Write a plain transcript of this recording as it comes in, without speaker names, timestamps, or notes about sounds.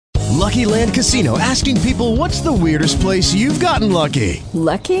Lucky Land Casino, asking people, what's the weirdest place you've gotten lucky?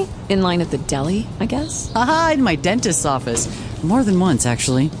 Lucky? In line at the deli, I guess? Aha, in my dentist's office. More than once,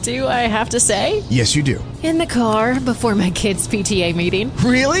 actually. Do I have to say? Yes, you do. In the car before my kids' PTA meeting.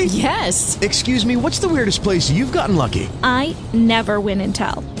 Really? Yes. Excuse me, what's the weirdest place you've gotten lucky? I never win and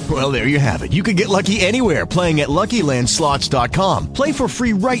tell. Well, there you have it. You can get lucky anywhere, playing at LuckyLandSlots.com. Play for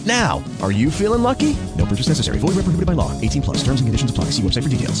free right now. Are you feeling lucky? No purchase necessary. Void where prohibited by law. 18 plus. Terms and conditions apply. See website for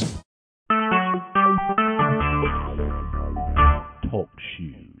details. Talk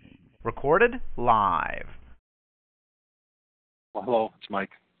shoes. Recorded live. Well, hello, it's Mike.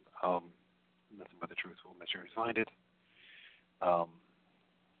 Nothing but the truth will make sure you find it.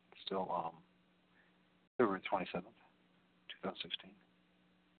 Still, February 27th, 2016.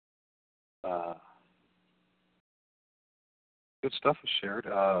 Good stuff was shared.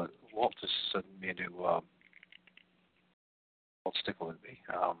 Walt just sent me a new Walt Stickle with me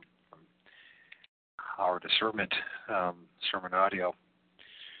from our discernment sermon audio.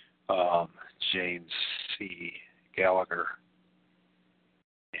 James C. Gallagher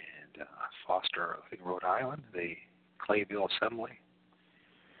and Foster in Rhode Island, the Clayville Assembly.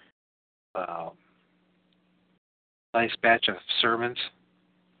 Nice batch of sermons,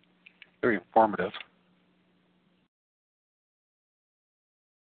 very informative.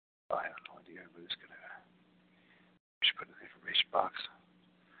 I have no idea who's going to put in the information box.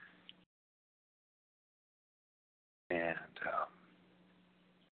 And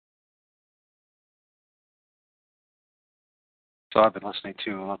so I've been listening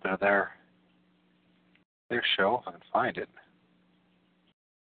to a little bit of their show, if I can find it.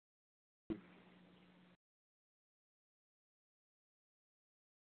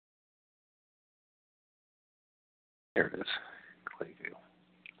 There it is, Clayville.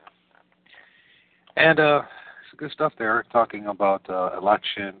 And some good stuff there, talking about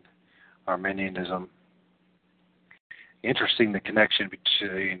election, Arminianism. Interesting, the connection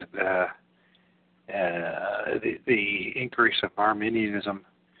between the increase of Arminianism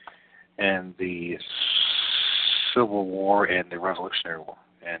and the Civil War and the Revolutionary War,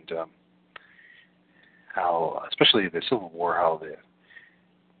 and how, especially the Civil War, how they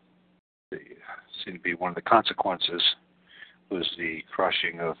seemed to be one of the consequences was the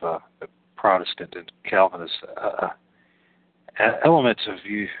crushing of the Protestant and Calvinist elements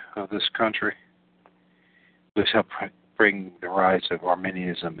of this country, which helped bring the rise of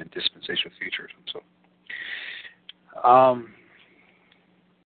Arminianism and dispensational futurism.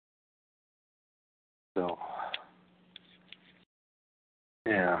 So,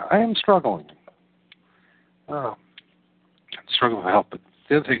 yeah, I am struggling. Struggling with help, but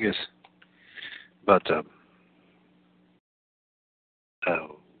the other thing is, but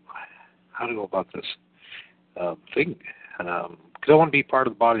how to go about this thing? Because I want to be part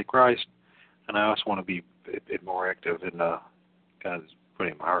of the body of Christ, and I also want to be a bit more active in God's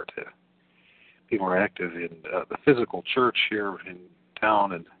putting in my heart to be more active in the physical church here in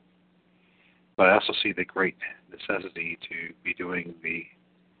town, but I also see the great necessity to be doing the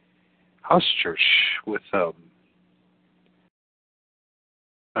house church with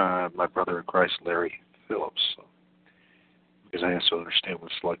my brother in Christ, Larry Phillips, because I also understand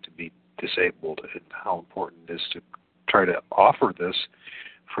what it's like to be disabled and how important it is to try to offer this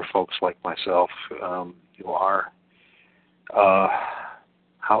for folks like myself who are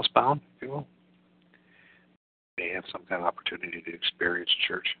housebound, if you will. They have some kind of opportunity to experience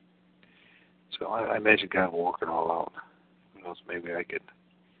church. So I imagine God will work it all out. Who knows, maybe I could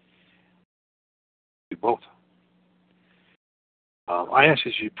do both. I ask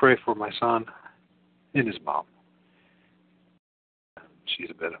that you pray for my son and his mom.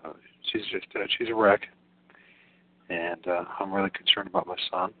 She's she's a wreck, and I'm really concerned about my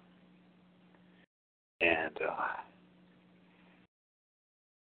son. And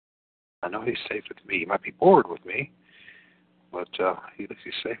I know he's safe with me. He might be bored with me, but he thinks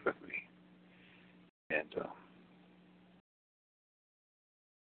he's safe with me. And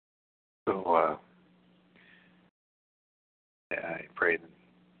so I pray to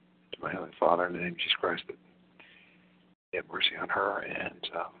my Heavenly Father in the name of Jesus Christ that He have mercy on her and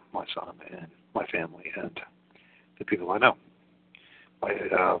my son and my family and the people I know, my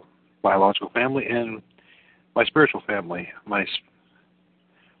biological family and my spiritual family, my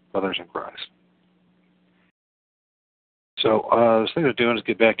brothers in Christ. So the thing I'm doing is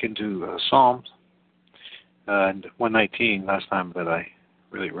get back into Psalms and 119. Last time that I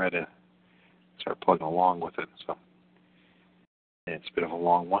really read it, started plugging along with it. So it's a bit of a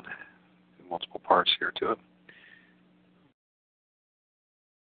long one, multiple parts here to it.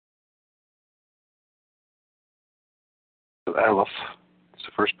 So Aleph, it's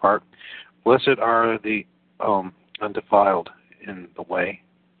the first part. Blessed are the undefiled in the way,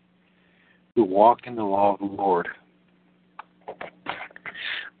 who walk in the law of the Lord.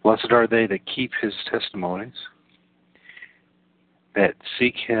 Blessed are they that keep his testimonies, that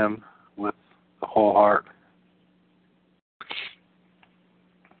seek him with the whole heart.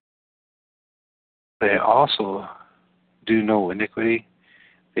 They also do no iniquity,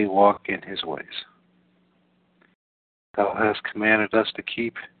 they walk in his ways. Thou hast commanded us to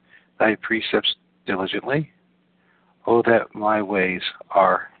keep thy precepts diligently. Oh, that my ways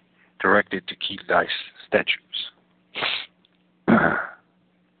are directed to keep thy statutes.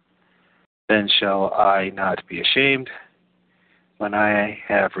 Then shall I not be ashamed when I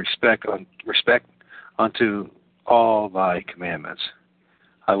have respect unto all thy commandments.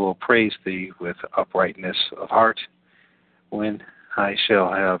 I will praise thee with uprightness of heart when I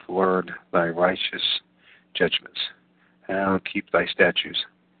shall have learned thy righteous judgments, and I will keep thy statutes.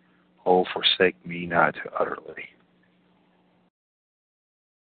 Oh, forsake me not utterly.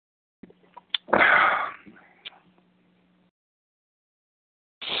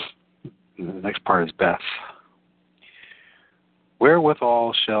 The next part is Beth.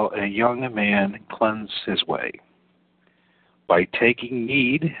 Wherewithal shall a young man cleanse his way? By taking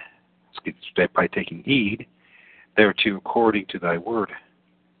heed thereto according to thy word.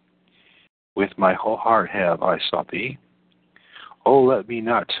 With my whole heart have I sought thee. O let me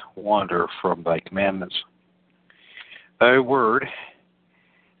not wander from thy commandments. Thy word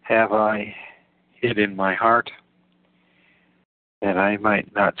have I hid in my heart, that I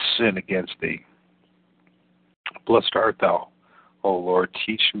might not sin against thee. Blessed art thou, O Lord,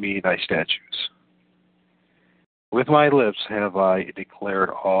 teach me thy statutes. With my lips have I declared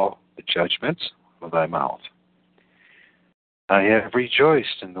all the judgments of thy mouth. I have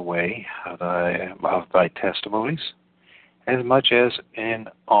rejoiced in the way of thy testimonies, as much as in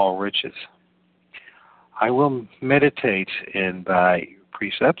all riches. I will meditate in thy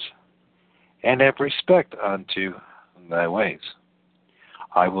precepts, and have respect unto thy ways.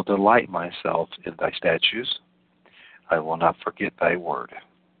 I will delight myself in thy statutes. I will not forget thy word.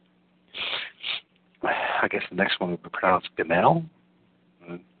 I guess the next one would be pronounced Gamel.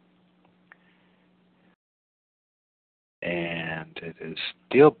 And it is,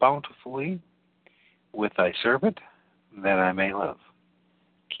 deal bountifully with thy servant, that I may live.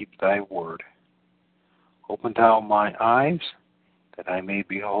 Keep thy word. Open thou my eyes, that I may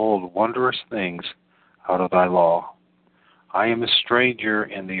behold wondrous things out of thy law. I am a stranger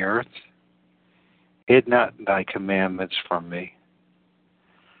in the earth. Hid not thy commandments from me.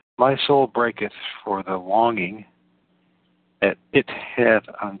 My soul breaketh for the longing that it hath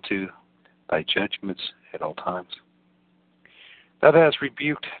unto thy judgments at all times. Thou hast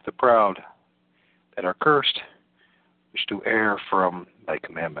rebuked the proud that are cursed, which do err from thy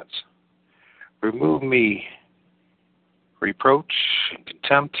commandments. Remove me reproach and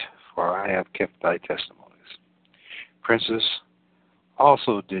contempt, for I have kept thy testimonies. Princes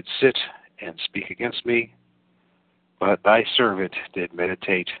also did sit and speak against me, but thy servant did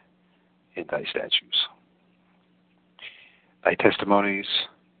meditate in thy statutes. Thy testimonies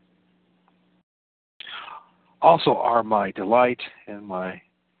also are my delight and my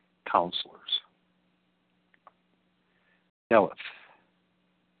counselors. Nelith.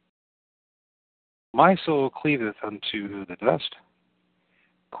 My soul cleaveth unto the dust.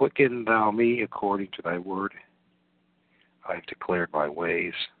 Quicken thou me according to thy word. I have declared my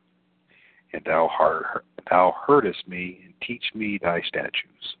ways, and thou heardest me, and teach me thy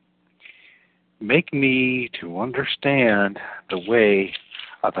statutes. Make me to understand the way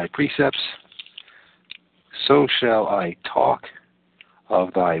of thy precepts, so shall I talk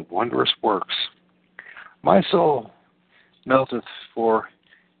of thy wondrous works. My soul melteth for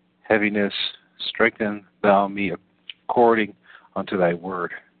heaviness. Strengthen thou me according unto thy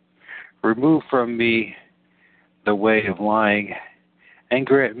word. Remove from me the way of lying, and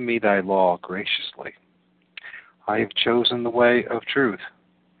grant me thy law graciously. I have chosen the way of truth.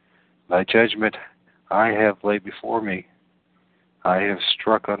 Thy judgment I have laid before me. I have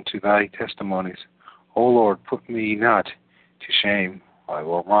struck unto thy testimonies. O Lord, put me not to shame. I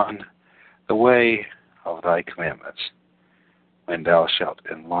will run the way of thy commandments, when thou shalt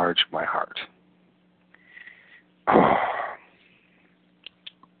enlarge my heart.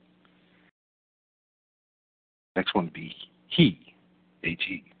 Next one be He,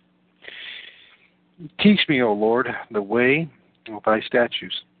 H-E. Teach me, O Lord, the way of thy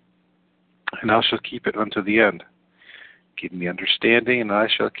statutes, and thou shalt keep it unto the end. Give me understanding, and I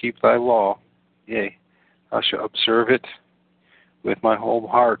shall keep thy law. Yea, I shall observe it with my whole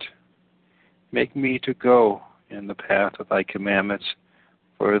heart. Make me to go in the path of thy commandments,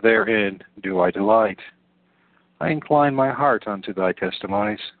 for therein do I delight. I incline my heart unto thy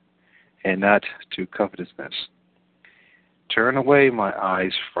testimonies, and not to covetousness. Turn away my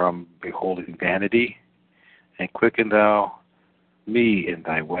eyes from beholding vanity, and quicken thou me in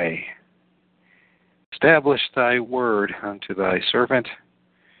thy way. Establish thy word unto thy servant,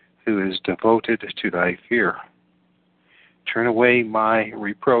 who is devoted to thy fear. Turn away my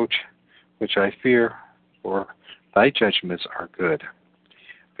reproach, which I fear, for thy judgments are good.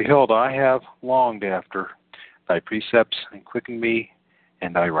 Behold, I have longed after thy precepts, and quicken me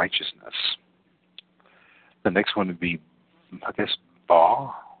in thy righteousness. The next one would be, I guess, Ba.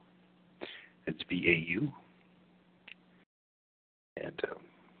 It's B-A-U. And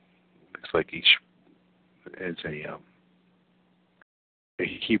looks like each is a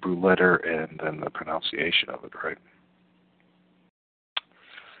Hebrew letter and then the pronunciation of it, right?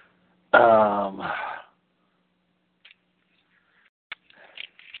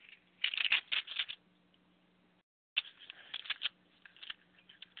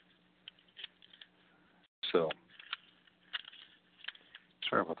 So,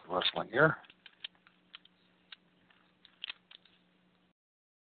 sorry about the rustling here.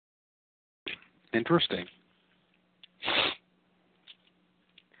 Interesting.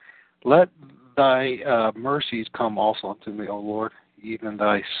 Let thy mercies come also unto me, O Lord, even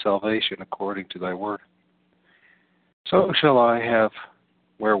thy salvation according to thy word. So shall I have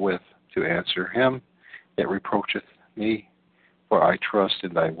wherewith to answer him that reproacheth me, for I trust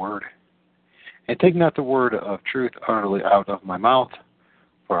in thy word. And take not the word of truth utterly out of my mouth,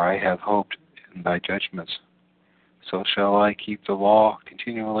 for I have hoped in thy judgments. So shall I keep the law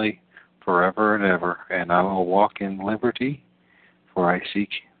continually forever and ever, and I will walk in liberty, for I seek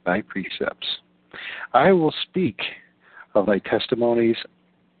thy precepts. I will speak of thy testimonies,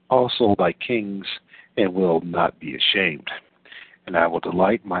 also thy kings, and will not be ashamed. And I will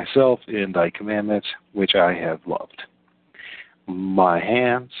delight myself in thy commandments, which I have loved. My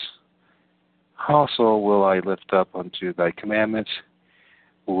hands also will I lift up unto thy commandments,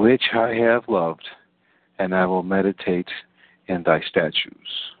 which I have loved, and I will meditate in thy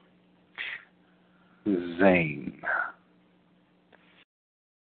statutes. Zane.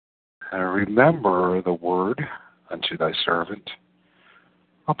 Remember the word unto thy servant,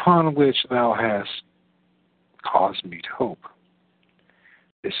 upon which thou hast caused me to hope.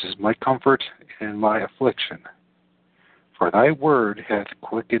 This is my comfort in my affliction, for thy word hath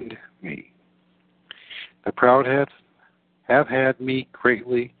quickened me. The proud have had me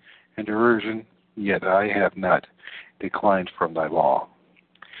greatly in derision, yet I have not declined from thy law.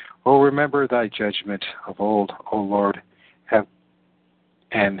 O remember thy judgment of old, O Lord, have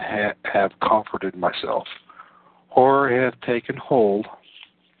comforted myself. Horror hath taken hold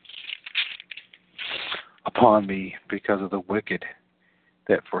upon me because of the wicked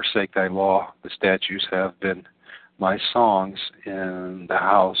that forsake thy law. The statutes have been my songs in the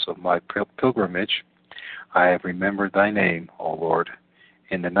house of my pilgrimage. I have remembered thy name, O Lord,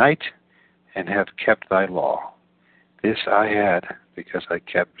 in the night, and have kept thy law. This I had because I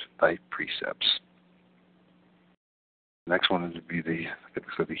kept thy precepts. Next one would be the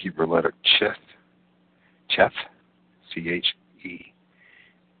Hebrew letter Cheth, C-H-E-T-H.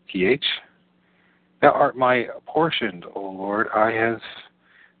 Thou art my portion, O Lord. I have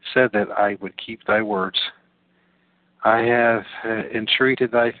said that I would keep thy words. I have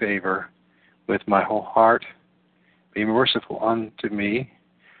entreated thy favor with my whole heart. Be merciful unto me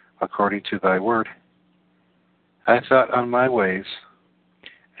according to thy word. I thought on my ways,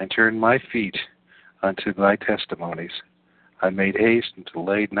 and turned my feet unto thy testimonies. I made haste and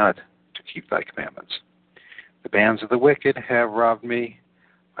delayed not to keep thy commandments. The bands of the wicked have robbed me,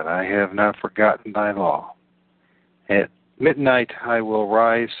 but I have not forgotten thy law. At midnight I will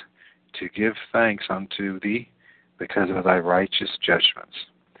rise to give thanks unto thee because of thy righteous judgments.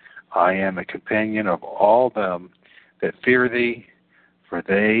 I am a companion of all them that fear thee, for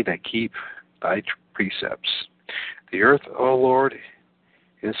they that keep thy precepts. The earth, O Lord,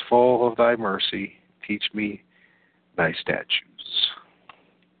 is full of thy mercy. Teach me thy statutes.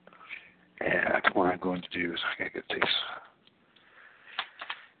 And what I'm going to do is I'm going to get these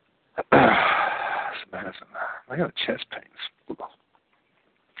some medicine. I got chest pains.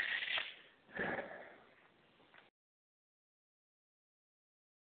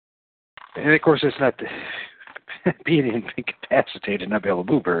 And of course, it's not being incapacitated, not be able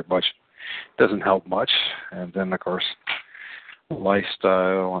to move very much, doesn't help much. And then, of course,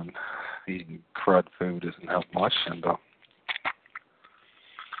 lifestyle and eating crud food doesn't help much. And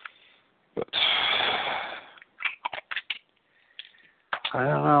but I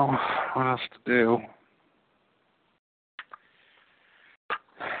don't know what else to do.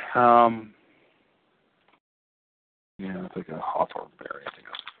 Yeah, I think a Hawthorne berry. I think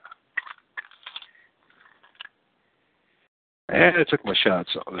I took my shot,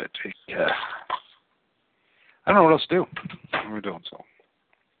 so that yeah. I don't know what else to do. We're doing so.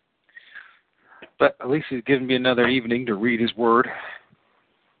 But at least he's given me another evening to read his word.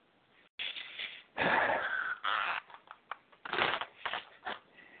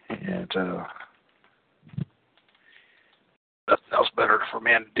 And nothing else better for a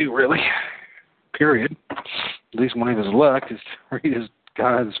man to do, really. Period. At least one of his luck is to read his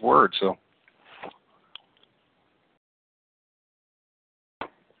God's word. So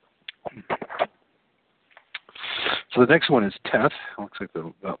the next one is Teth. Looks like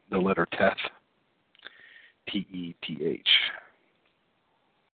the letter Teth. T-E-T-H.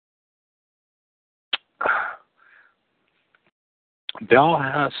 Thou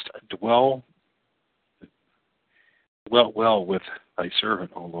hast dwelt well with thy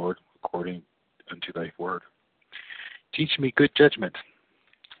servant, O Lord, according unto thy word. Teach me good judgment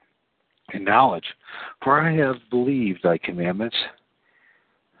and knowledge, for I have believed thy commandments.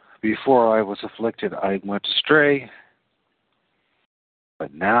 Before I was afflicted, I went astray,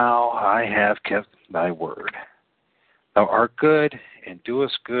 but now I have kept thy word. Thou art good, and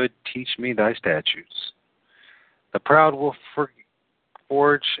doest good. Teach me thy statutes. The proud will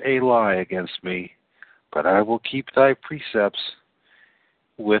forge a lie against me, but I will keep thy precepts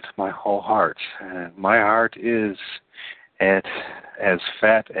with my whole heart. And my heart is as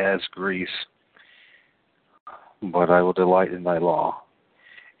fat as grease, but I will delight in thy law.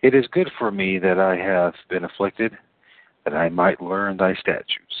 It is good for me that I have been afflicted, that I might learn thy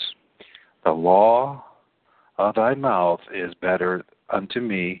statutes. The law of thy mouth is better unto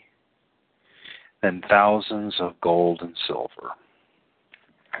me than thousands of gold and silver.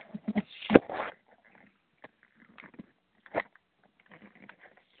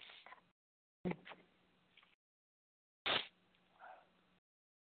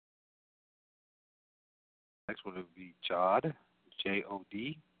 Next one would be Jod,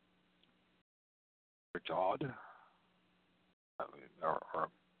 J-O-D, or Jod, or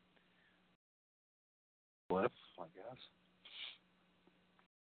Cliff, I guess.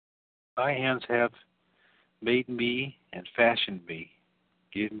 Thy hands have made me and fashioned me.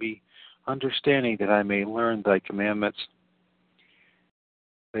 Give me understanding that I may learn thy commandments.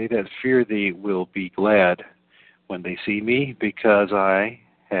 They that fear thee will be glad when they see me, because I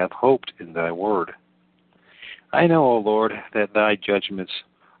have hoped in thy word. I know, O Lord, that thy judgments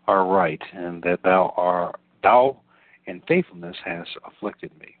are right, and that thou in faithfulness hast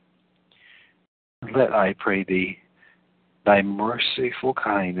afflicted me. Let, I pray thee, thy merciful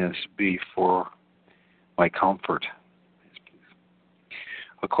kindness be for my comfort,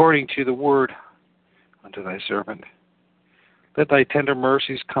 according to the word unto thy servant. Let thy tender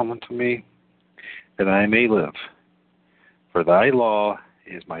mercies come unto me, that I may live. For thy law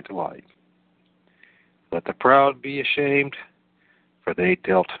is my delight. Let the proud be ashamed, for they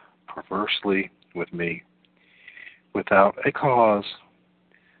dealt perversely with me, without a cause,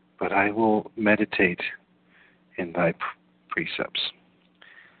 but I will meditate in thy precepts.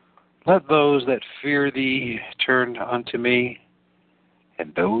 Let those that fear thee turn unto me,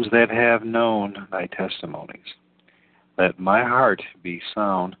 and those that have known thy testimonies. Let my heart be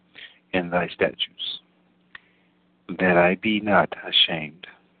sound in thy statutes, that I be not ashamed.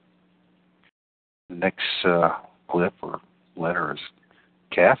 The next clip or letter is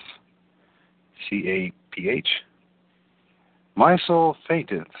Caph, C-A-P-H. My soul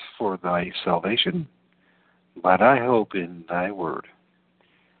fainteth for thy salvation, but I hope in thy word.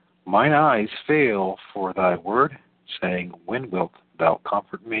 Mine eyes fail for thy word, saying, when wilt thou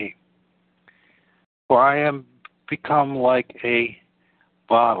comfort me? For I am become like a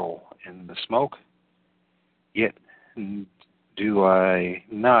bottle in the smoke, yet do I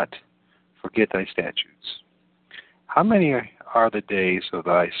not forget thy statutes. How many are the days of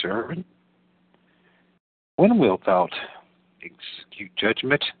thy servant? When wilt thou execute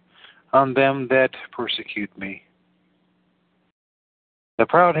judgment on them that persecute me? The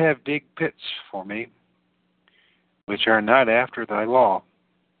proud have digged pits for me, which are not after thy law.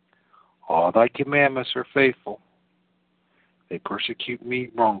 All thy commandments are faithful. They persecute me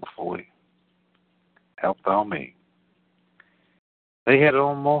wrongfully. Help thou me. They had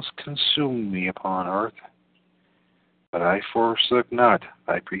almost consumed me upon earth, but I forsook not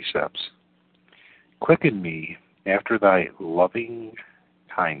thy precepts. Quicken me after thy loving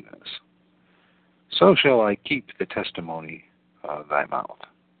kindness. So shall I keep the testimony of thy mouth.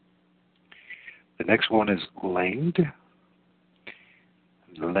 The next one is Lamed.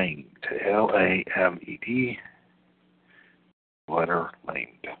 Lamed. L-A-M-E-D. Letter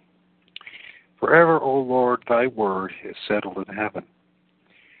Lamed. Forever, O Lord, thy word is settled in heaven.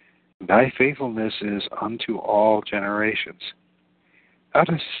 Thy faithfulness is unto all generations. Thou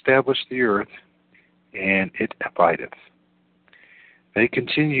hast established the earth, and it abideth. They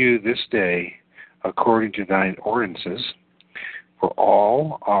continue this day according to thine ordinances, for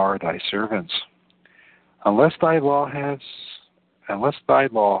all are thy servants. Unless thy law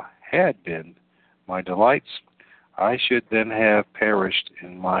had been my delights, I should then have perished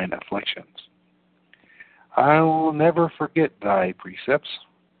in mine afflictions. I will never forget thy precepts,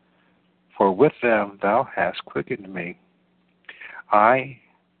 for with them thou hast quickened me. I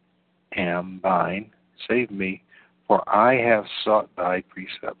am thine, save me, for I have sought thy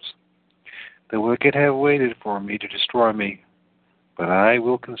precepts. The wicked have waited for me to destroy me, but I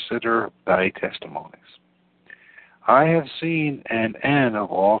will consider thy testimonies. I have seen an end of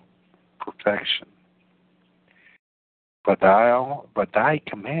all perfection, but thy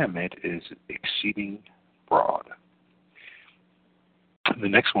commandment is exceeding broad. The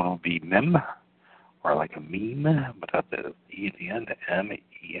next one will be mem, or like a meme, without the E at the end,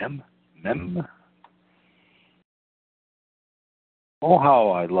 M-E-M, mem. Oh, how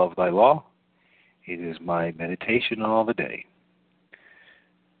I love thy law. It is my meditation all the day.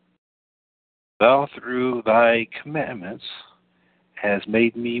 Thou through thy commandments hast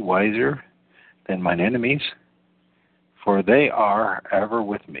made me wiser than mine enemies, for they are ever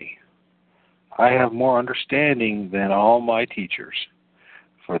with me. I have more understanding than all my teachers,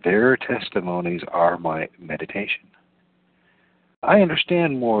 for their testimonies are my meditation. I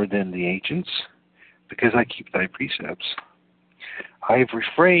understand more than the ancients, because I keep thy precepts. I have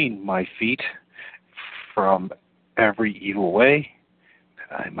refrained my feet from every evil way,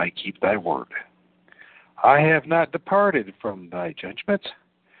 that I might keep thy word. I have not departed from thy judgments,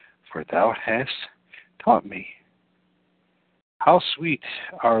 for thou hast taught me. How sweet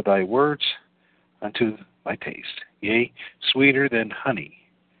are thy words unto my taste, yea, sweeter than honey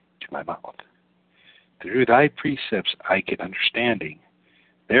to my mouth. Through thy precepts I get understanding,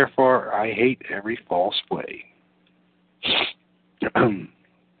 therefore I hate every false way. And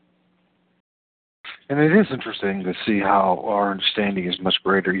it is interesting to see how our understanding is much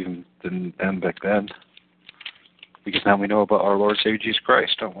greater even than back then. Because now we know about our Lord Savior Jesus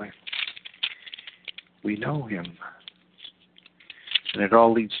Christ, don't we? We know him. And it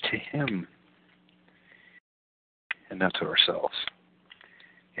all leads to him. And not to ourselves.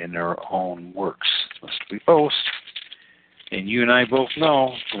 In our own works. Lest we boast. And you and I both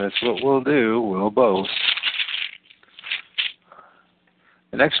know that's what we'll do. We'll boast.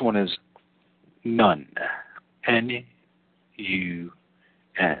 The next one is none. N-U-N.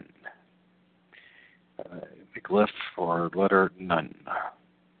 The glyph or letter none.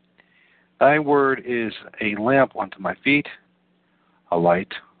 Thy word is a lamp unto my feet, a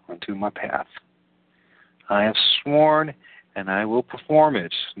light unto my path. I have sworn, and I will perform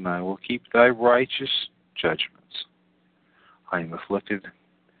it, and I will keep thy righteous judgments. I am afflicted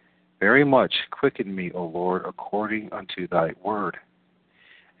very much. Quicken me, O Lord, according unto thy word.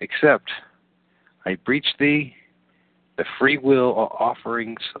 Except I breach thee, the free will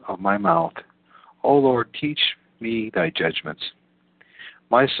offerings of my mouth. O Lord, teach me thy judgments.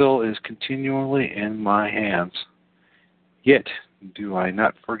 My soul is continually in my hands, yet do I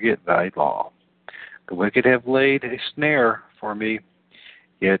not forget thy law. The wicked have laid a snare for me,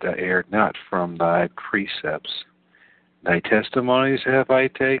 yet I erred not from thy precepts. Thy testimonies have I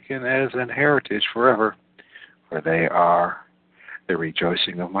taken as an heritage forever, for they are the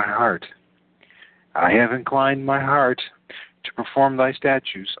rejoicing of my heart. I have inclined my heart to perform thy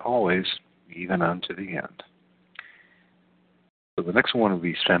statutes always, even unto the end. So the next one will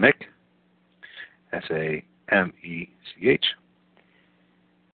be Samech, S-A-M-E-C-H.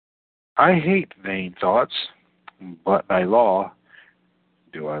 I hate vain thoughts, but thy law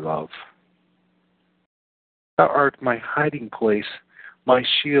do I love. Thou art my hiding place, my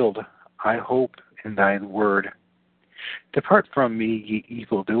shield, I hope in thy word. Depart from me, ye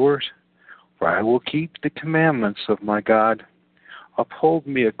evildoers, for I will keep the commandments of my God. Uphold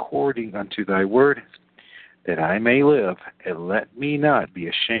me according unto thy word, that I may live, and let me not be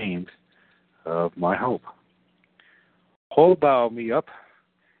ashamed of my hope. Hold thou me up,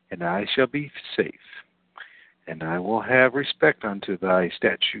 and I shall be safe, and I will have respect unto thy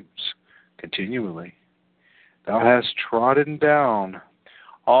statutes continually. Thou hast trodden down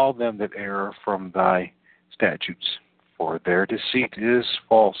all them that err from thy statutes, for their deceit is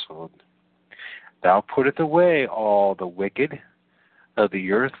falsehood. Thou puttest away all the wicked of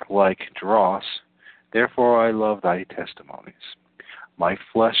the earth like dross. Therefore I love thy testimonies. My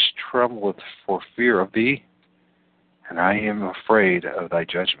flesh trembleth for fear of thee, and I am afraid of thy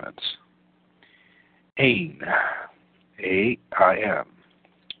judgments. Ain, A-I-M.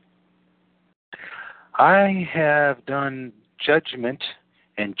 I have done judgment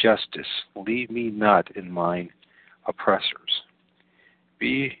and justice. Leave me not in mine oppressors.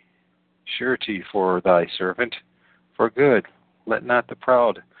 Be surety for thy servant, for good. Let not the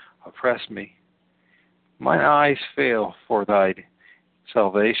proud oppress me. Mine eyes fail for thy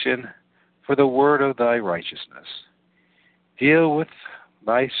salvation, for the word of thy righteousness. Deal with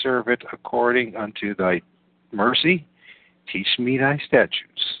thy servant according unto thy mercy. Teach me thy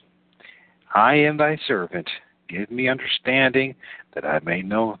statutes. I am thy servant. Give me understanding that I may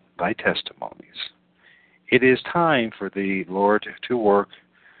know thy testimonies. It is time for thee, Lord, to work,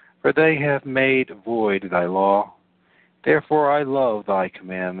 for they have made void thy law. Therefore I love thy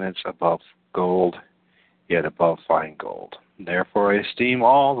commandments above gold, yet above fine gold. Therefore I esteem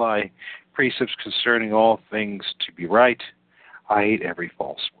all thy precepts concerning all things to be right. I hate every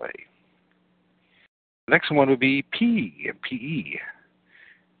false way. The next one would be P-E,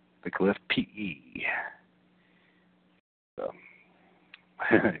 the glyph P-E.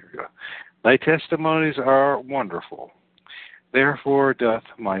 Here we go. Thy testimonies are wonderful. Therefore doth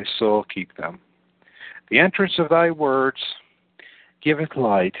my soul keep them. The entrance of thy words giveth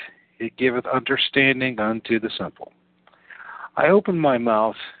light. It giveth understanding unto the simple. I opened my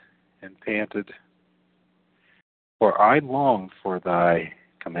mouth and panted, for I longed for thy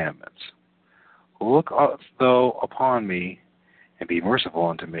commandments. Look thou upon me, and be merciful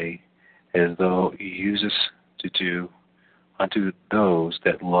unto me, as thou usest to do unto those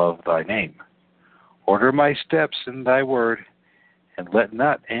that love thy name. Order my steps in thy word, and let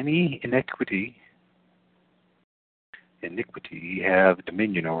not any iniquity have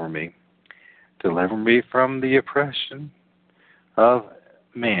dominion over me. Deliver me from the oppression of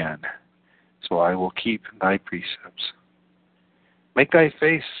man, so I will keep thy precepts. Make thy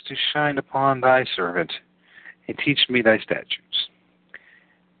face to shine upon thy servant, and teach me thy statutes.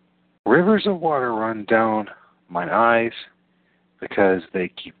 Rivers of water run down mine eyes, because they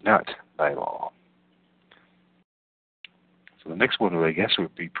keep not thy law. So the next one, I guess,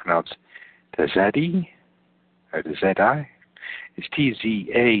 would be pronounced Tzadi, or Tzadi. It's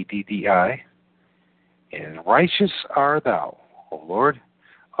T-Z-A-D-D-I. And righteous art thou, O Lord.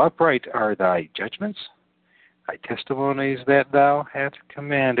 Upright are thy judgments. Thy testimonies that thou hast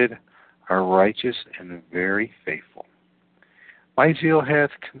commanded are righteous and very faithful. My zeal hath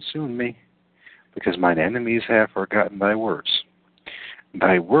consumed me, because mine enemies have forgotten thy words.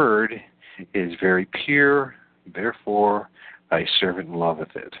 Thy word is very pure, therefore thy servant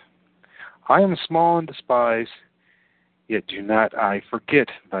loveth it. I am small and despised, yet do not I forget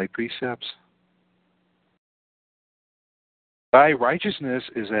thy precepts. Thy righteousness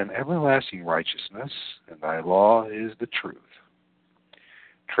is an everlasting righteousness, and thy law is the truth.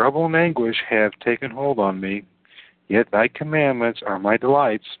 Trouble and anguish have taken hold on me, yet thy commandments are my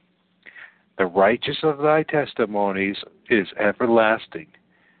delights. The righteous of thy testimonies is everlasting.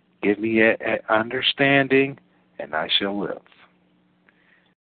 Give me understanding, and I shall live.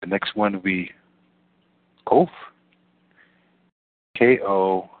 The next one will be Koph,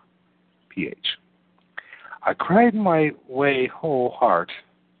 K-O-P-H. I cried my way whole heart.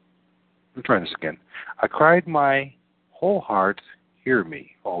 I'm trying this again. I cried my whole heart, hear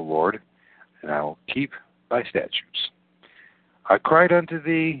me, O Lord, and I will keep thy statutes. I cried unto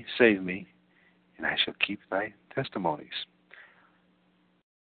thee, save me, and I shall keep thy testimonies.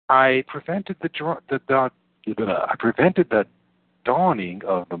 I prevented the dawning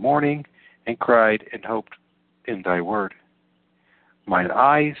of the morning, and cried and hoped in thy word. Mine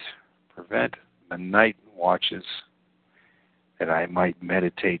eyes prevent the night watches, that I might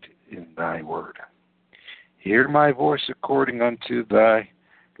meditate in thy word. Hear my voice according unto thy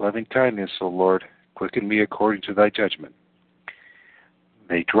loving kindness, O Lord. Quicken me according to thy judgment.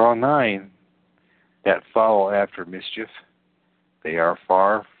 They draw nigh that follow after mischief. They are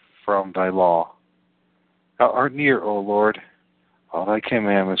far from thy law. Thou art near, O Lord. All thy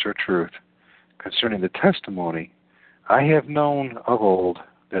commandments are truth. Concerning the testimony, I have known of old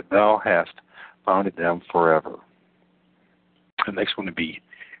that thou hast founded them forever. The next one would be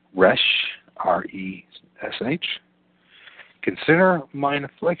Resh, R-E-S-H. Consider mine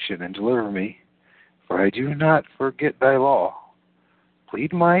affliction and deliver me, for I do not forget thy law.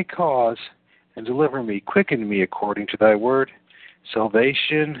 Plead my cause and deliver me. Quicken me according to thy word.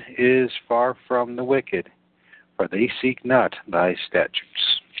 Salvation is far from the wicked, for they seek not thy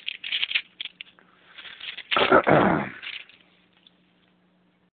statutes.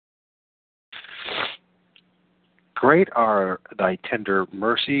 Great are thy tender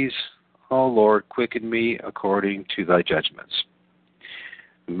mercies, O Lord, quicken me according to thy judgments.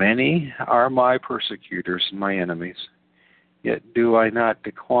 Many are my persecutors and my enemies, yet do I not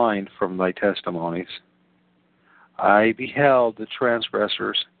decline from thy testimonies. I beheld the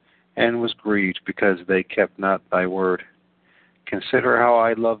transgressors, and was grieved, because they kept not thy word. Consider how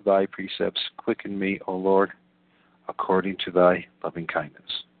I love thy precepts. Quicken me, O Lord, according to thy loving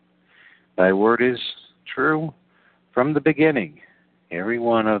kindness. Thy word is true from the beginning. Every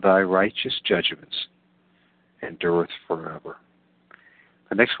one of thy righteous judgments endureth forever.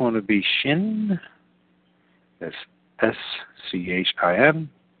 The next one would be Shin. That's Schin.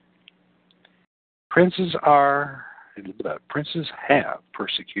 Princes have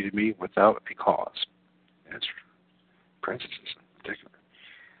persecuted me without a cause. That's princes in particular.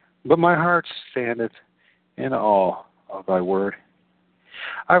 But my heart standeth in awe of thy word.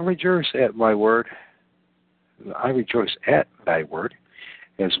 I rejoice at thy word,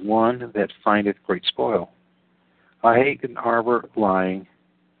 as one that findeth great spoil. I hate and harbor lying,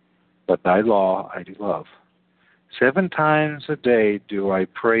 but thy law I do love. 7 times a day do I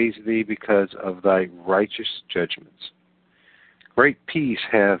praise thee because of thy righteous judgments. Great peace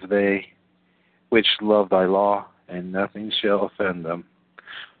have they which love thy law, and nothing shall offend them.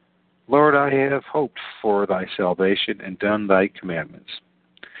 Lord, I have hoped for thy salvation and done thy commandments.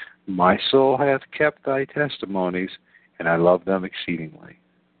 My soul hath kept thy testimonies, and I love them exceedingly.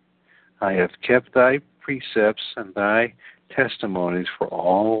 I have kept thy precepts and thy testimonies, for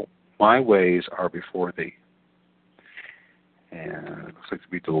all my ways are before thee. And it looks like to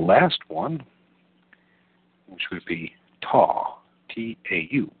be the last one, which would be Tau,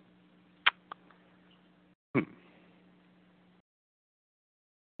 T-A-U.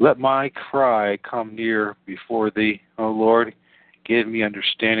 Let my cry come near before thee, O Lord. Give me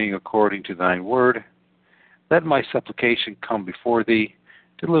understanding according to thine word. Let my supplication come before thee.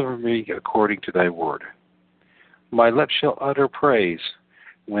 Deliver me according to thy word. My lips shall utter praise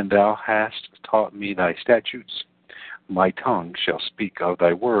when thou hast taught me thy statutes. My tongue shall speak of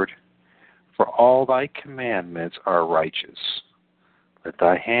thy word, for all thy commandments are righteous. Let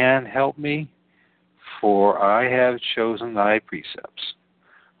thy hand help me, for I have chosen thy precepts.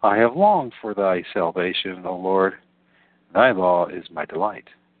 I have longed for thy salvation, O Lord. Thy law is my delight.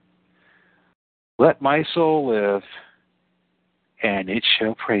 Let my soul live, and it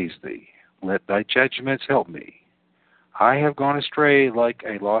shall praise thee. Let thy judgments help me. I have gone astray like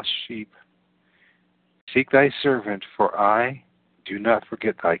a lost sheep. Seek thy servant, for I do not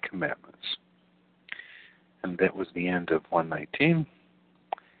forget thy commandments. And that was the end of 119.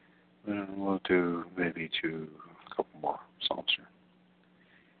 And we'll do maybe a couple more psalms here.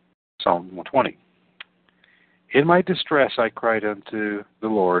 Psalm 120. In my distress I cried unto the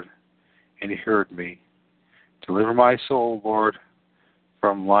Lord, and he heard me. Deliver my soul, Lord,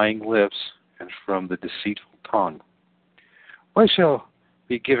 from lying lips and from the deceitful tongue. What shall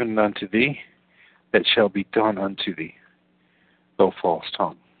be given unto thee that shall be done unto thee, thou false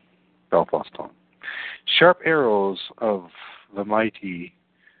tongue? Sharp arrows of the mighty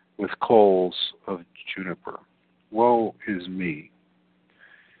with coals of juniper. Woe is me,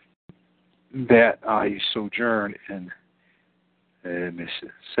 that I sojourn in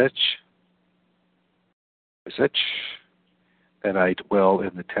Mesech, that I dwell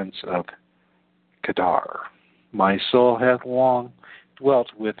in the tents of Kedar. My soul hath long dwelt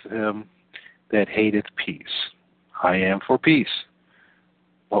with him that hateth peace. I am for peace,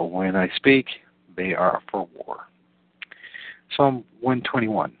 but when I speak, they are for war. Psalm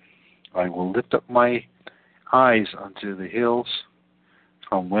 121. I will lift up my eyes unto the hills,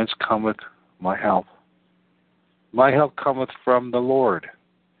 from whence cometh my help. My help cometh from the Lord,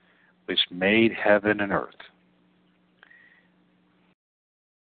 which made heaven and earth.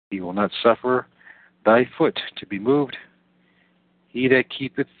 He will not suffer thy foot to be moved. He that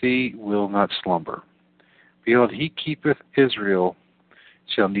keepeth thee will not slumber. Behold, he keepeth Israel,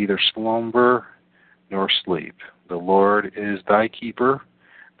 shall neither slumber nor sleep. The Lord is thy keeper.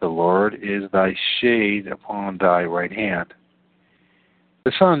 The Lord is thy shade upon thy right hand.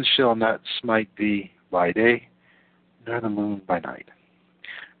 The sun shall not smite thee by day, nor the moon by night.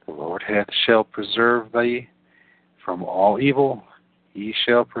 The Lord shall preserve thee from all evil. He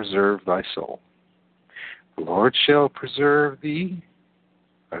shall preserve thy soul. The Lord shall preserve thee.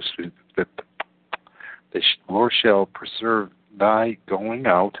 The Lord shall preserve thy going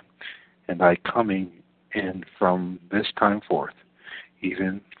out and thy coming in from this time forth,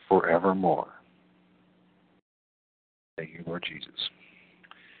 even forevermore. Thank you, Lord Jesus.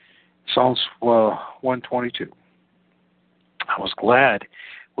 Psalms 122. I was glad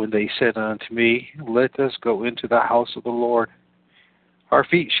when they said unto me, let us go into the house of the Lord. Our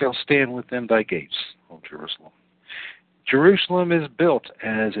feet shall stand within thy gates, O Jerusalem. Jerusalem is built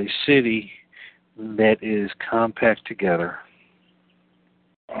as a city that is compact together.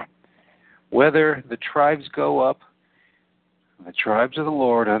 Whether the tribes go up, the tribes of the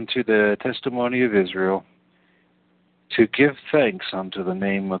Lord, unto the testimony of Israel, to give thanks unto the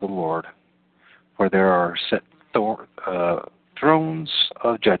name of the Lord. For there are set thrones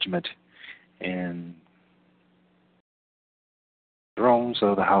of judgment and thrones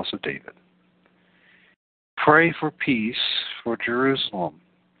of the house of David. Pray for peace for Jerusalem.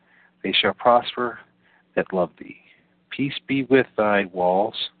 They shall prosper that love thee. Peace be with thy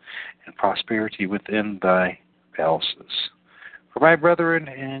walls, and prosperity within thy palaces. For my brethren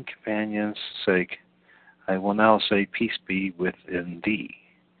and companions' sake, I will now say, peace be within thee.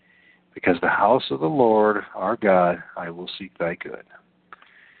 Because the house of the Lord our God, I will seek thy good.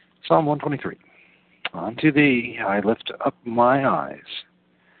 Psalm 123. Unto thee I lift up my eyes,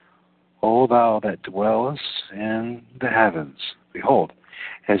 O thou that dwellest in the heavens. Behold,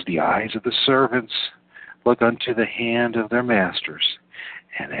 as the eyes of the servants look unto the hand of their masters,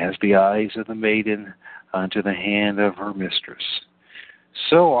 and as the eyes of the maiden unto the hand of her mistress,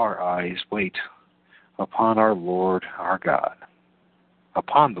 so our eyes wait upon our Lord our God,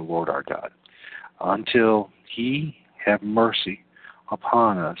 upon the Lord our God, until he have mercy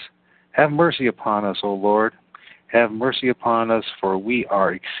upon us. Have mercy upon us, O Lord. Have mercy upon us, for we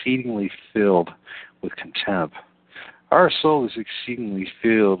are exceedingly filled with contempt. Our soul is exceedingly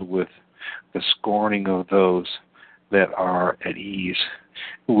filled with the scorning of those that are at ease,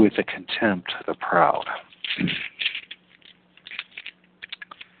 with the contempt of the proud.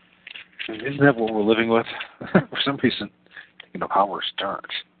 Isn't that what we're living with? For some reason, thinking of Howard Stern.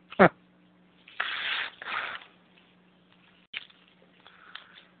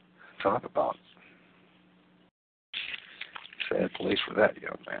 Talk about sad place for that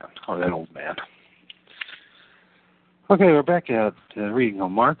young man, or that old man. Okay, we're back at reading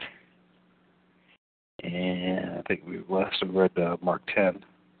on Mark. And I think we last read Mark 10.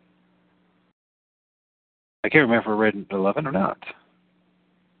 I can't remember if I read 11 or not.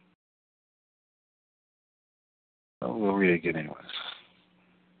 So we'll read it again anyways.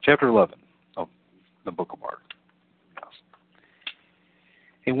 Chapter 11 of the book of Mark.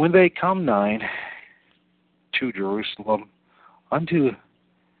 And when they come nigh to Jerusalem, unto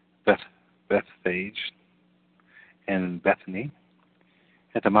Bethphage and Bethany,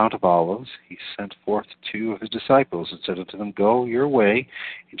 at the Mount of Olives, he sent forth two of his disciples, and said unto them, Go your way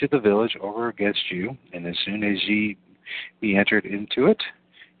into the village over against you, and as soon as ye be entered into it,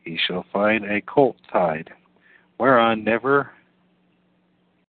 ye shall find a colt tied, whereon never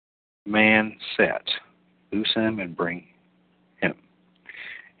man sat. Loose him and bring him.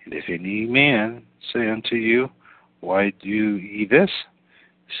 And if any man say unto you, Why do ye this?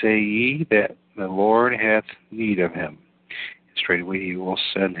 Say ye that the Lord hath need of him. And straightway he will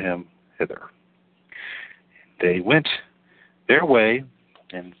send him hither. They went their way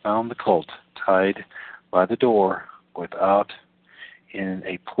and found the colt tied by the door without, in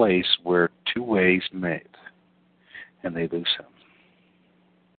a place where two ways met, and they loose him.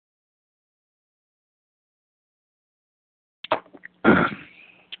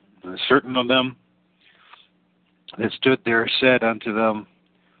 Certain of them that stood there said unto them,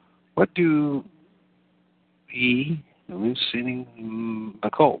 What do ye loosing the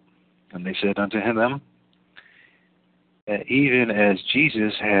colt? And they said unto them, Even as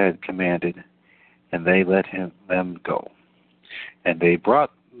Jesus had commanded, and they let them go. And they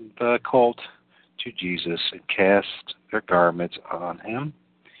brought the colt to Jesus, and cast their garments on him,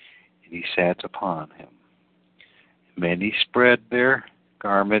 and he sat upon him. Many spread their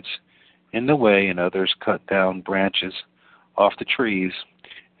garments in the way, and others cut down branches off the trees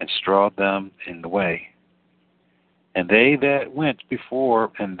and strawed them in the way. And they that went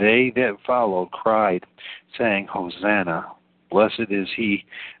before and they that followed cried, saying, Hosanna, blessed is he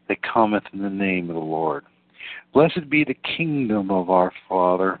that cometh in the name of the Lord. Blessed be the kingdom of our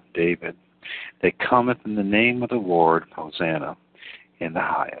father David, that cometh in the name of the Lord. Hosanna in the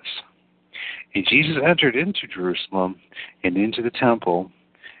highest. And Jesus entered into Jerusalem and into the temple,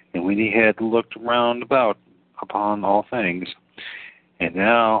 and when he had looked round about upon all things, and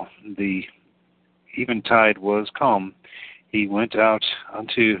now the eventide was come, he went out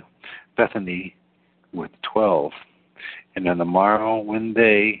unto Bethany with 12. And on the morrow, when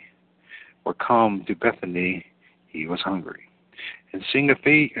they were come to Bethany, he was hungry. And seeing a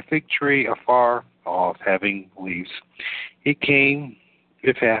fig tree afar off, having leaves, he came,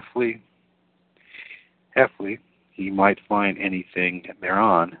 if haply he might find anything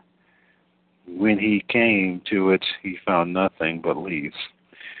thereon. When he came to it, he found nothing but leaves,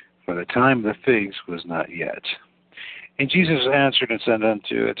 for the time of the figs was not yet. And Jesus answered and said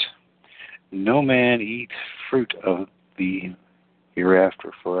unto it, No man eat fruit of thee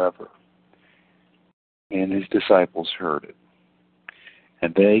hereafter forever. And his disciples heard it.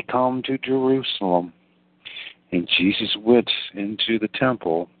 And they come to Jerusalem, and Jesus went into the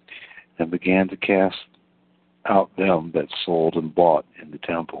temple and began to cast out them that sold and bought in the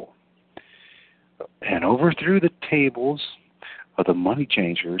temple, and overthrew the tables of the money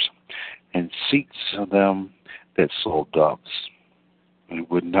changers and seats of them that sold doves, and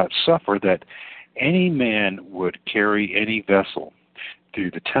would not suffer that any man would carry any vessel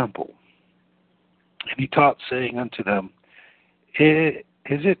through the temple. And he taught, saying unto them, Is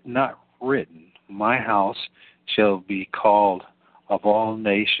it not written, My house shall be called of all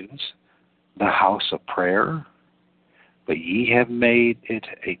nations the house of prayer? But ye have made it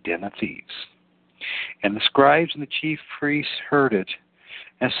a den of thieves. And the scribes and the chief priests heard it,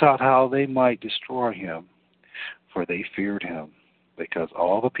 and sought how they might destroy him, for they feared him, because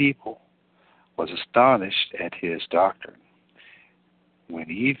all the people was astonished at his doctrine. When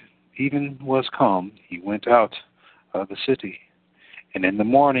even was come, he went out of the city. And in the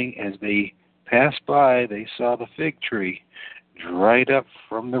morning, as they passed by, they saw the fig tree dried up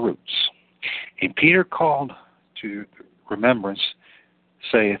from the roots. And Peter, called to remembrance,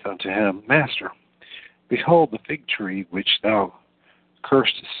 saith unto him, Master, behold, the fig tree which thou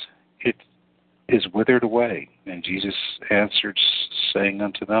cursedst, it is withered away. And Jesus answered, saying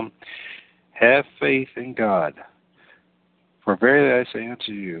unto them, Have faith in God. For verily I say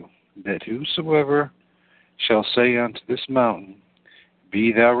unto you, that whosoever shall say unto this mountain,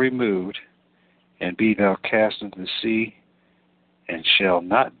 Be thou removed, and be thou cast into the sea, and shall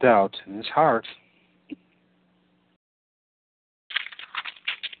not doubt in his heart,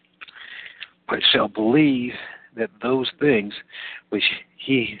 but shall believe that those things which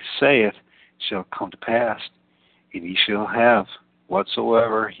he saith shall come to pass, and he shall have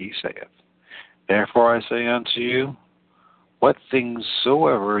whatsoever he saith. Therefore I say unto you, what things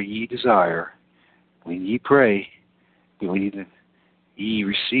soever ye desire, when ye pray, believe that ye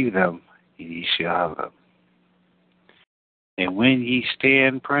receive them, and ye shall have them. And when ye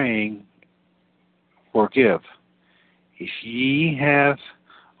stand praying, forgive, if ye have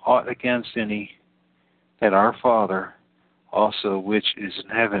aught against any, that our Father also which is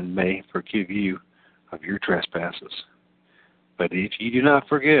in heaven may forgive you of your trespasses. But if ye do not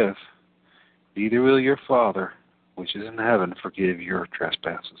forgive, neither will your Father which is in heaven forgive your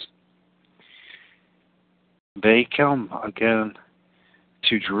trespasses. They come again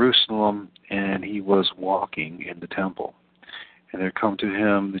to Jerusalem, and he was walking in the temple. And there come to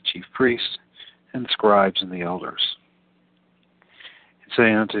him the chief priests and the scribes and the elders, and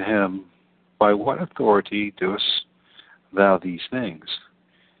say unto him, By what authority doest thou these things?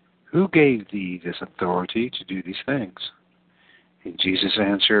 Who gave thee this authority to do these things? And Jesus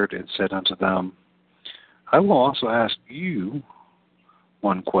answered and said unto them, I will also ask you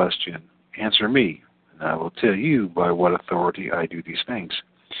one question. Answer me, and I will tell you by what authority I do these things.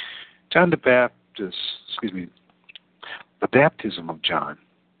 The baptism of John,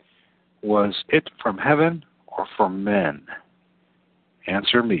 was it from heaven or from men?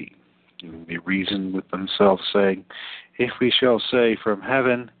 Answer me. And they reasoned with themselves, saying, If we shall say from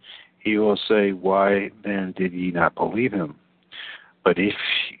heaven, he will say, Why then did ye not believe him? But if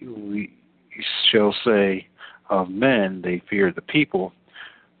we shall say of men, they feared the people,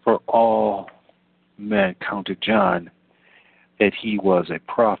 for all men counted John that he was a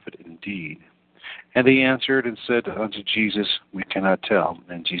prophet indeed. And they answered and said unto Jesus, We cannot tell.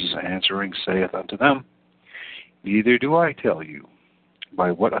 And Jesus answering saith unto them, Neither do I tell you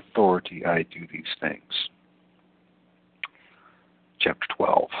by what authority I do these things. Chapter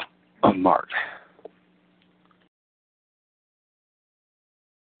 12 of Mark.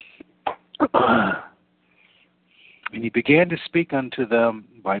 And he began to speak unto them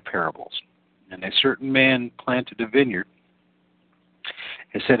by parables. And a certain man planted a vineyard,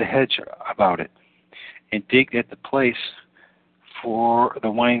 and set a hedge about it, and digged at the place for the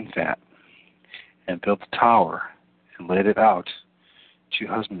wine vat, and built a tower, and let it out to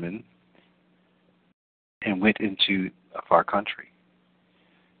husbandmen, and went into a far country.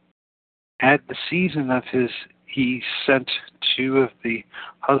 At the season of he sent two of the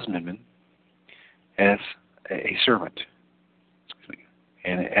husbandmen as a servant.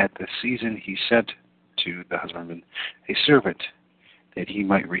 And at the season he sent to the husbandman a servant, that he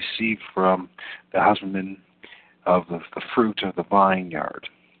might receive from the husbandman of the fruit of the vineyard.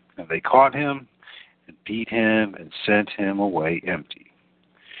 And they caught him, and beat him, and sent him away empty.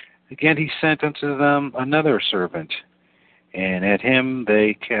 Again he sent unto them another servant, and at him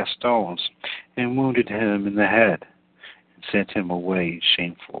they cast stones, and wounded him in the head. sent him away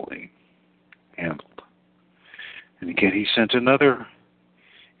shamefully handled. And again he sent another,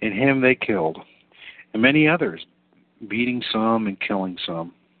 and him they killed, and many others, beating some and killing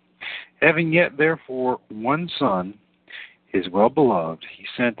some. Having yet therefore one son, his well-beloved, he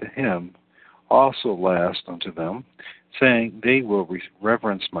sent to him also last unto them, saying, They will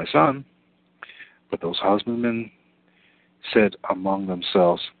reverence my son. But those husbandmen said among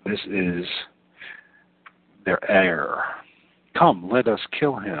themselves, This is their heir. Come, let us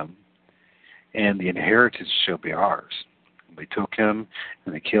kill him, and the inheritance shall be ours. And they took him,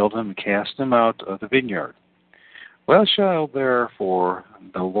 and they killed him, and cast him out of the vineyard. Well shall therefore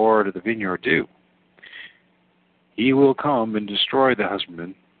the Lord of the vineyard do? He will come and destroy the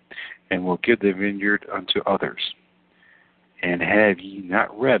husbandman, and will give the vineyard unto others. And have ye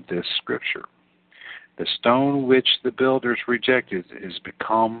not read this scripture? The stone which the builders rejected is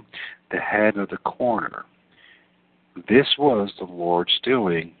become the head of the corner. This was the Lord's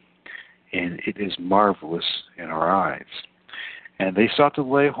doing, and it is marvelous in our eyes. And they sought to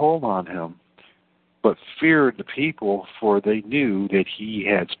lay hold on him, but feared the people, for they knew that he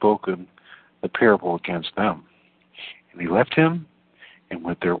had spoken the parable against them. And they left him and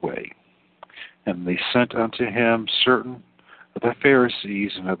went their way. And they sent unto him certain of the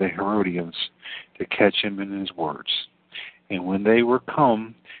Pharisees and of the Herodians to catch him in his words. And when they were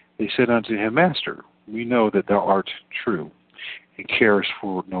come, they said unto him, Master, we know that thou art true, and carest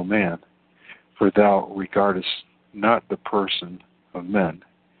for no man, for thou regardest not the person of men,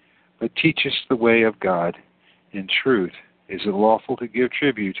 but teachest the way of God in truth. Is it lawful to give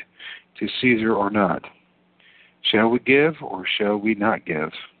tribute to Caesar or not? Shall we give, or shall we not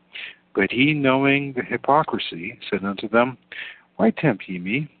give? But he, knowing the hypocrisy, said unto them, Why tempt ye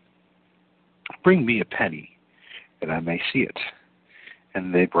me? Bring me a penny, that I may see it.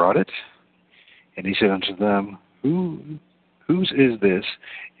 And they brought it. And he said unto them, Whose is this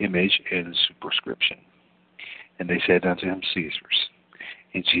image and superscription? And they said unto him, Caesar's.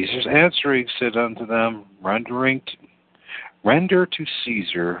 And Jesus answering said unto them, Render to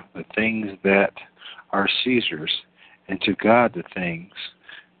Caesar the things that are Caesar's, and to God the things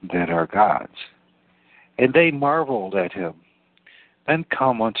that are God's. And they marveled at him. Then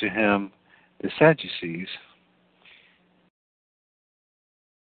come unto him the Sadducees,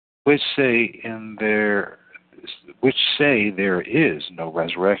 which say there is no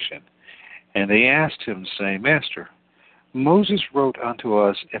resurrection. And they asked him, saying, Master, Moses wrote unto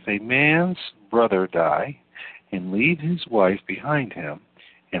us, if a man's brother die, and leave his wife behind him,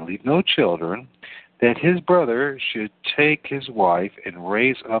 and leave no children, that his brother should take his wife and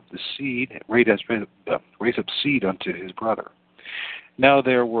raise up seed unto his brother. Now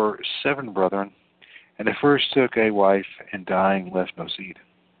there were 7 brethren, and the first took a wife, and dying left no seed.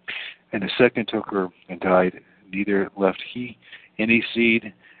 And the second took her, and died, neither left he any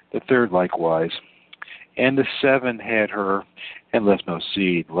seed. The third likewise. And the 7 had her, and left no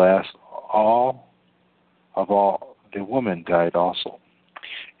seed. Last of all, the woman died also.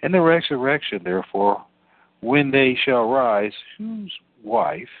 In the resurrection, therefore, when they shall rise, whose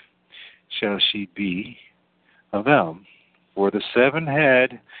wife shall she be of them? For the 7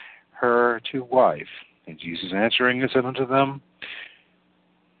 had her to wife. And Jesus answering said unto them,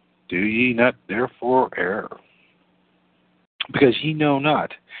 Do ye not therefore err? Because ye know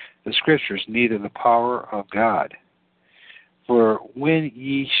not the Scriptures, neither the power of God. For when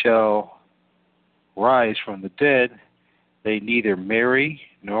ye shall rise from the dead, they neither marry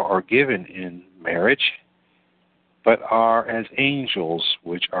nor are given in marriage, but are as angels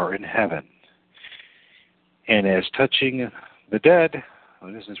which are in heaven. And as touching the dead,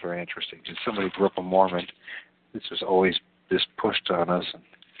 well, this is very interesting. Just somebody grew up a Mormon. This was always just pushed on us, and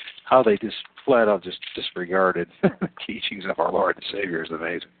how they just flat out just disregarded the teachings of our Lord and Savior is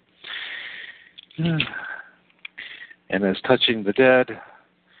amazing. And as touching the dead,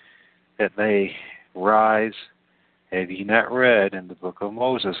 that they rise. Have ye not read in the book of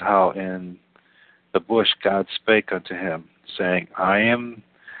Moses how in the bush God spake unto him, saying, I am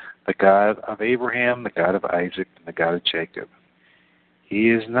the God of Abraham, the God of Isaac, and the God of Jacob.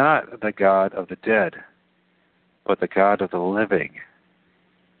 He is not the God of the dead, but the God of the living.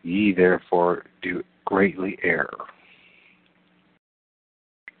 Ye therefore do greatly err.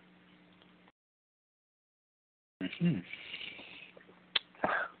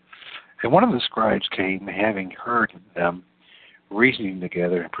 And one of the scribes came, having heard them reasoning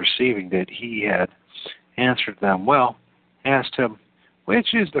together, and perceiving that he had answered them well, asked him,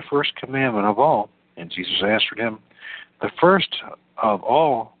 Which is the first commandment of all? And Jesus answered him, The first of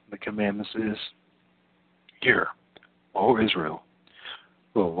all the commandments is, Hear, O Israel,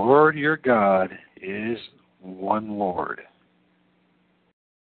 the Lord your God is one Lord.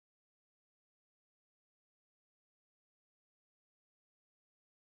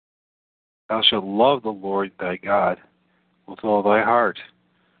 Thou shalt love the Lord thy God with all thy heart,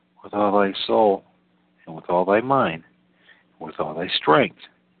 with all thy soul, and with all thy mind, and with all thy strength.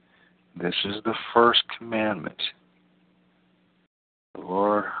 This is the first commandment. The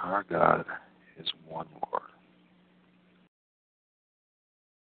Lord our God is one Lord.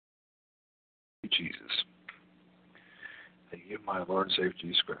 Jesus. Thank you, my Lord and Savior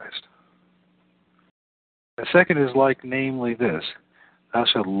Jesus Christ. The second is like, namely this: thou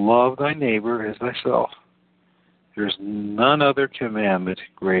shalt love thy neighbor as thyself. There is none other commandment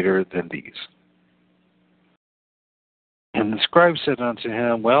greater than these. And the scribe said unto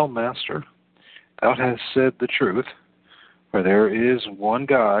him, Well, master, thou hast said the truth, for there is one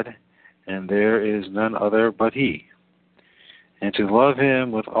God, and there is none other but he. And to love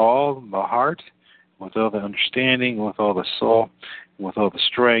him with all the heart, with all the understanding, with all the soul, with all the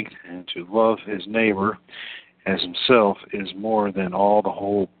strength, and to love his neighbor as himself is more than all the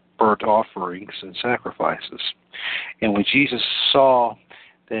whole burnt offerings and sacrifices. And when Jesus saw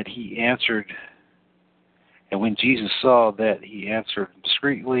that he answered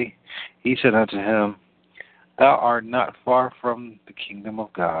discreetly, he said unto him, Thou art not far from the kingdom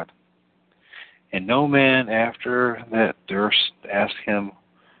of God. And no man after that durst ask him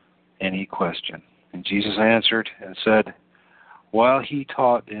any question. And Jesus answered and said, while he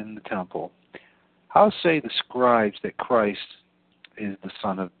taught in the temple, How say the scribes that Christ is the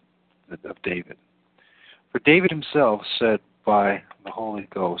son of David? For David himself said by the Holy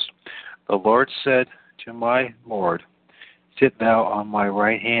Ghost, The Lord said to my Lord, Sit thou on my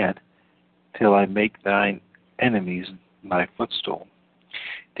right hand, till I make thine enemies thy footstool.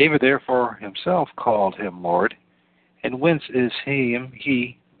 David therefore himself called him Lord, and whence is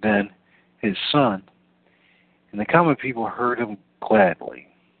he then his son? And the common people heard him gladly.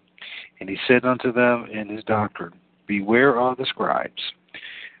 And he said unto them in his doctrine, Beware of the scribes,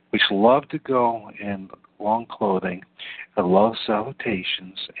 which love to go in long clothing, and love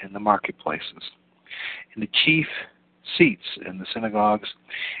salutations in the marketplaces, in the chief seats in the synagogues,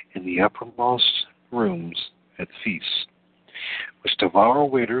 in the uppermost rooms at the feasts, which devour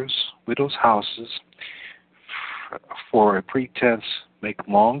widows' houses, for a pretense make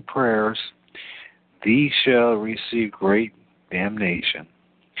long prayers. These shall receive great damnation.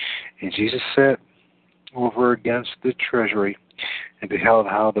 And Jesus sat over against the treasury, and beheld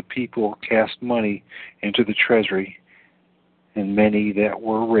how the people cast money into the treasury, and many that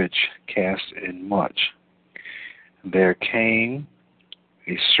were rich cast in much. There came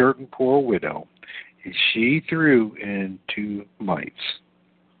a certain poor widow, and she threw in 2 mites,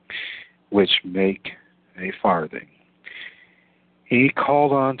 which make a farthing. He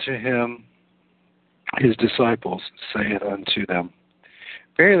called unto him his disciples, saith unto them,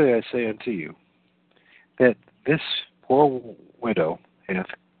 Verily I say unto you, that this poor widow hath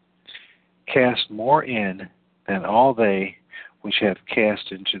cast more in than all they which have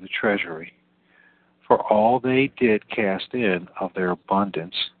cast into the treasury. For all they did cast in of their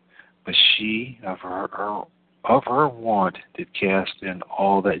abundance, but she of her want did cast in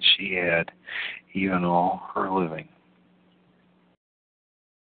all that she had, even all her living.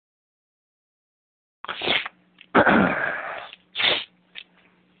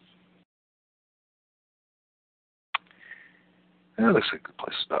 That looks like a good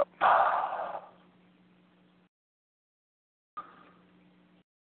place to stop.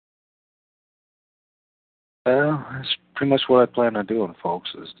 Well, that's pretty much what I plan on doing,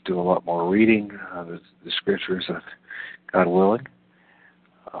 folks, is to do a lot more reading of the scriptures, God willing.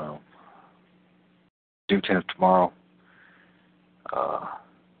 Do have tomorrow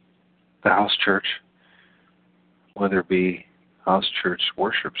the house church, whether it be house church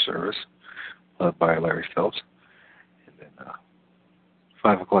worship service led by Larry Phelps, and then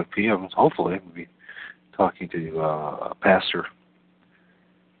 5 o'clock p.m. Hopefully, we'll be talking to Pastor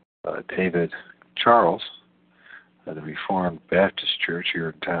David Charles of the Reformed Baptist Church here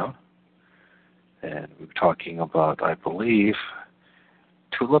in town, and we'll be talking about, I believe,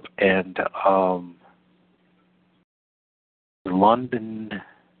 Tulip and London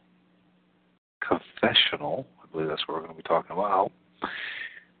Confessional. I believe that's what we're going to be talking about,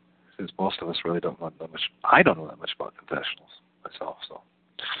 since most of us really don't know that much. I don't know that much about confessionals myself, so.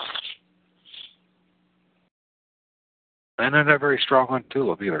 And I'm not very strong on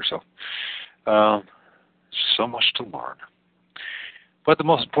Tulip either, so so much to learn. But the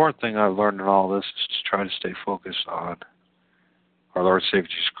most important thing I've learned in all this is to try to stay focused on our Lord and Savior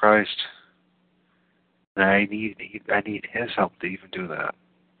Jesus Christ. And I need His help to even do that.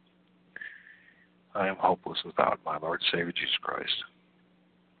 I am hopeless without my Lord and Savior Jesus Christ.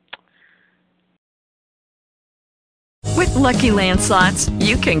 With With Lucky Land Slots,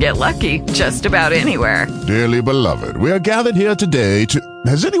 you can get lucky just about anywhere. Dearly beloved, we are gathered here today to...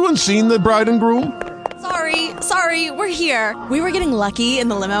 Has anyone seen the bride and groom? Sorry, we're here. We were getting lucky in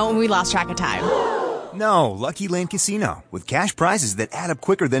the limo and we lost track of time. No, Lucky Land Casino, with cash prizes that add up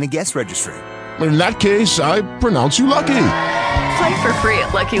quicker than a guest registry. In that case, I pronounce you lucky. Play for free at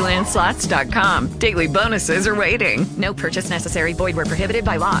LuckyLandSlots.com. Daily bonuses are waiting. No purchase necessary. Void where prohibited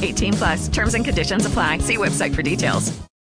by law. 18+. Terms and conditions apply. See website for details.